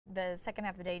The second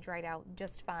half of the day dried out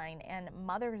just fine, and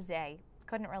Mother's Day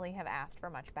couldn't really have asked for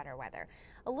much better weather.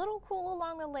 A little cool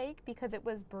along the lake because it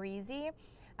was breezy,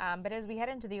 but as we head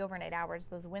into the overnight hours,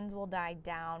 those winds will die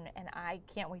down, and I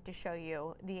can't wait to show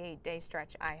you the 8-day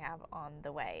stretch I have on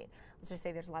the way. Let's just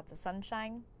say there's lots of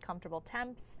sunshine, comfortable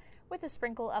temps, with a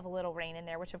sprinkle of a little rain in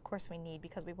there, which of course we need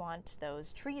because we want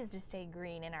those trees to stay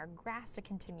green and our grass to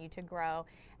continue to grow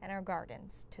and our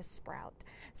gardens to sprout.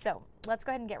 So let's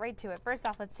go ahead and get right to it. First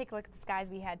off, let's take a look at the skies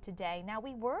we had today. Now,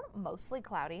 we were mostly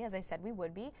cloudy, as I said we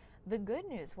would be. The good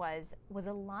news was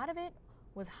a lot of it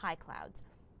was high clouds.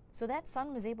 So that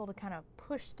sun was able to kind of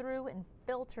push through and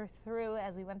filter through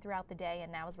as we went throughout the day,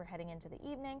 and now as we're heading into the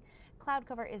evening, cloud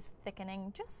cover is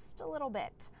thickening just a little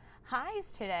bit.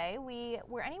 Highs today, we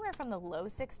were anywhere from the low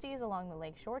 60s along the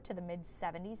lakeshore to the mid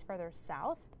 70s further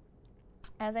south.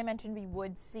 As I mentioned,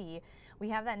 we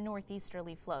have that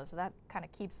northeasterly flow, so that kind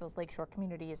of keeps those lakeshore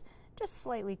communities just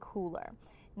slightly cooler.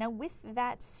 Now, with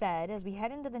that said, as we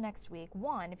head into the next week,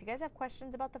 one, if you guys have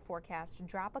questions about the forecast,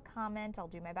 drop a comment. I'll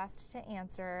do my best to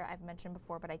answer. I've mentioned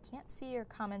before, but I can't see your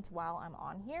comments while I'm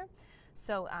on here.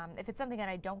 So if it's something that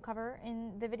I don't cover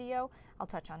in the video, I'll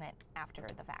touch on it after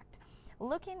the fact.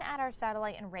 Looking at our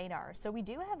satellite and radar, so we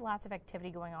do have lots of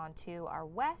activity going on to our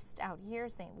west out here,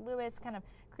 St. Louis, kind of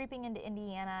creeping into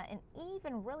Indiana, and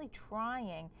even really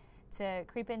trying to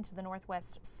creep into the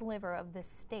northwest sliver of the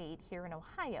state here in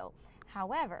Ohio.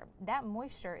 However, that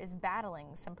moisture is battling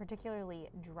some particularly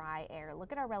dry air.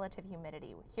 Look at our relative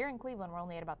humidity. Here in Cleveland, we're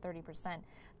only at about 30%,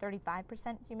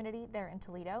 35% humidity there in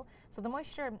Toledo. So the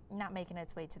moisture not making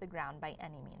its way to the ground by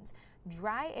any means.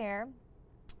 Dry air,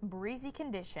 breezy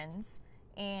conditions,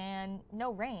 and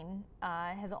no rain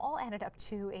has all added up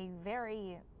to a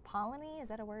very polleny, is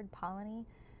that a word, polleny?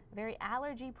 Very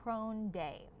allergy-prone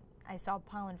day. I saw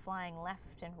pollen flying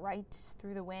left and right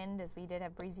through the wind as we did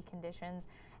have breezy conditions,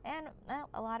 and well,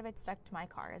 a lot of it stuck to my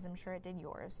car, as I'm sure it did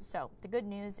yours. So the good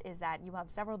news is that you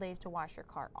have several days to wash your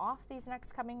car off these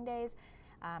next coming days.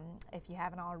 If you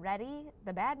haven't already,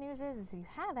 the bad news is if you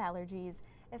have allergies,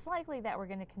 it's likely that we're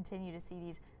going to continue to see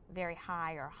these very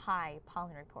high or high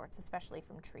pollen reports, especially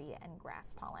from tree and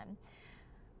grass pollen.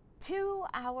 To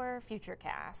our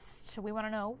futurecast, we want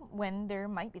to know when there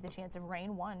might be the chance of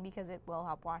rain, one, because it will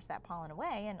help wash that pollen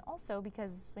away, and also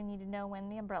because we need to know when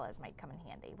the umbrellas might come in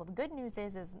handy. Well, the good news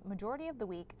is majority of the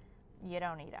week, you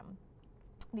don't need them.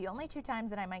 The only two times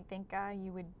that I might think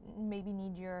you would maybe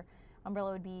need your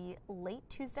umbrella would be late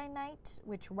Tuesday night,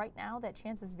 which right now that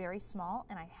chance is very small,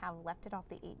 and I have left it off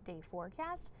the 8-day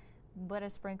forecast, but a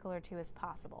sprinkle or two is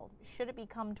possible. Should it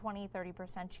become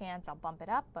 20-30% chance, I'll bump it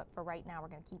up, but for right now we're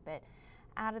going to keep it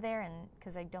out of there, and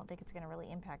because I don't think it's going to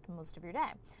really impact most of your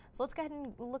day. So let's go ahead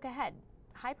and look ahead.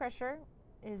 High pressure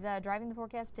is driving the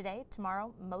forecast today,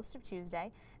 tomorrow, most of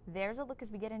Tuesday. There's a look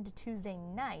as we get into Tuesday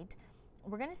night.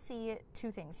 We're going to see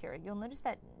two things here. You'll notice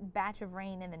that batch of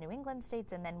rain in the New England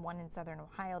states and then one in southern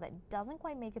Ohio that doesn't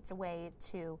quite make its way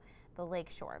to the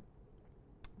lakeshore.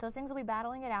 Those things will be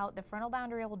battling it out. The frontal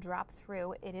boundary will drop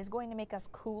through. It is going to make us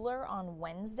cooler on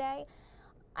Wednesday.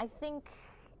 I think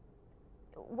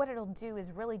what it'll do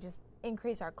is really just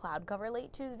increase our cloud cover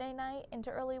late Tuesday night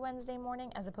into early Wednesday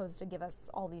morning, as opposed to give us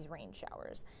all these rain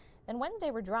showers. Then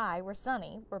Wednesday we're dry, we're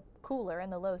sunny, we're cooler in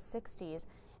the low 60s,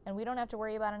 and we don't have to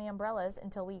worry about any umbrellas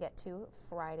until we get to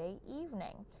Friday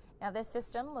evening. Now this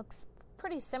system looks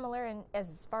pretty similar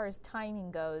as far as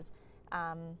timing goes,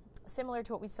 similar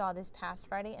to what we saw this past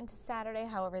Friday into Saturday.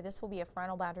 However, this will be a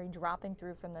frontal boundary dropping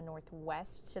through from the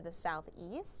northwest to the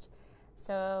southeast,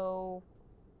 so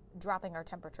dropping our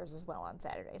temperatures as well on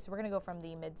Saturday. So we're going to go from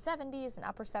the mid 70s and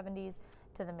upper 70s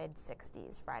to the mid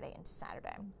 60s Friday into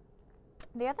Saturday.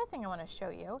 The other thing I want to show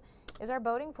you is our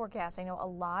boating forecast. I know a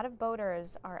lot of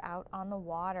boaters are out on the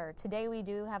water. Today we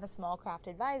do have a small craft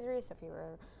advisory, so if you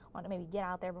want to maybe get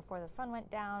out there before the sun went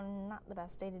down, not the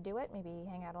best day to do it, maybe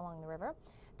hang out along the river.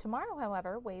 Tomorrow,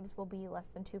 however, waves will be less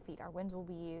than 2 feet. Our winds will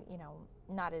be,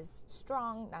 not as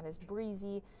strong, not as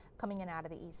breezy, coming in out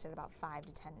of the east at about 5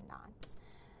 to 10 knots.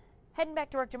 Heading back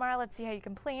to work tomorrow, let's see how you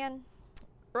can plan.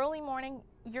 Early morning,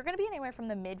 you're going to be anywhere from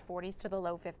the mid 40s to the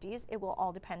low 50s. It will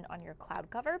all depend on your cloud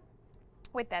cover.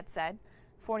 With that said,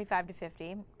 45 to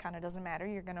 50 kind of doesn't matter.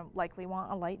 You're going to likely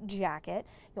want a light jacket.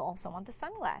 You'll also want the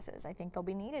sunglasses. I think they'll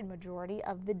be needed majority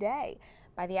of the day.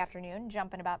 By the afternoon,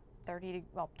 jumping about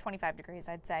 25 degrees,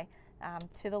 I'd say,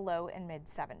 to the low and mid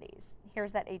 70s.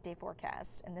 Here's that 8-day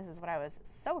forecast, and this is what I was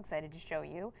so excited to show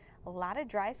you. A lot of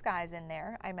dry skies in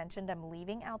there. I mentioned I'm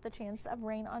leaving out the chance of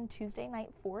rain on Tuesday night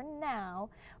for now.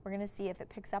 We're going to see if it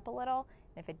picks up a little.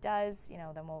 If it does,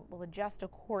 then we'll adjust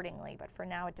accordingly. But for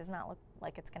now, it does not look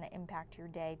like it's going to impact your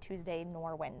day Tuesday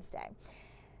nor Wednesday.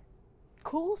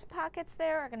 Cool pockets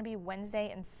there are going to be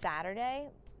Wednesday and Saturday.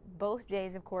 Both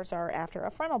days, of course, are after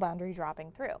a frontal boundary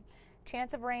dropping through.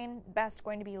 Chance of rain, best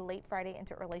going to be late Friday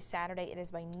into early Saturday. It is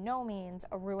by no means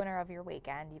a ruiner of your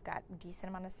weekend. You've got a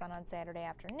decent amount of sun on Saturday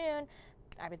afternoon.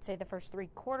 I would say the first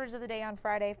 3/4 of the day on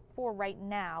Friday for right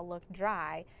now look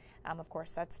dry. Of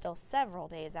course, that's still several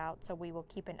days out, so we will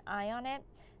keep an eye on it.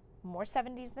 More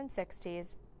 70s than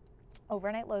 60s.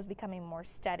 Overnight lows becoming more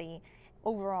steady.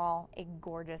 Overall, a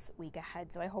gorgeous week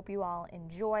ahead. So I hope you all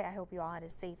enjoy. I hope you all had a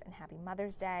safe and happy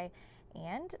Mother's Day.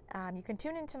 And you can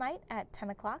tune in tonight at 10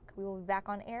 o'clock. We will be back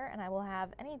on air, and I will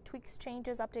have any tweaks,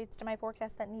 changes, updates to my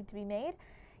forecast that need to be made.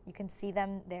 You can see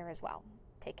them there as well.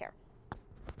 Take care.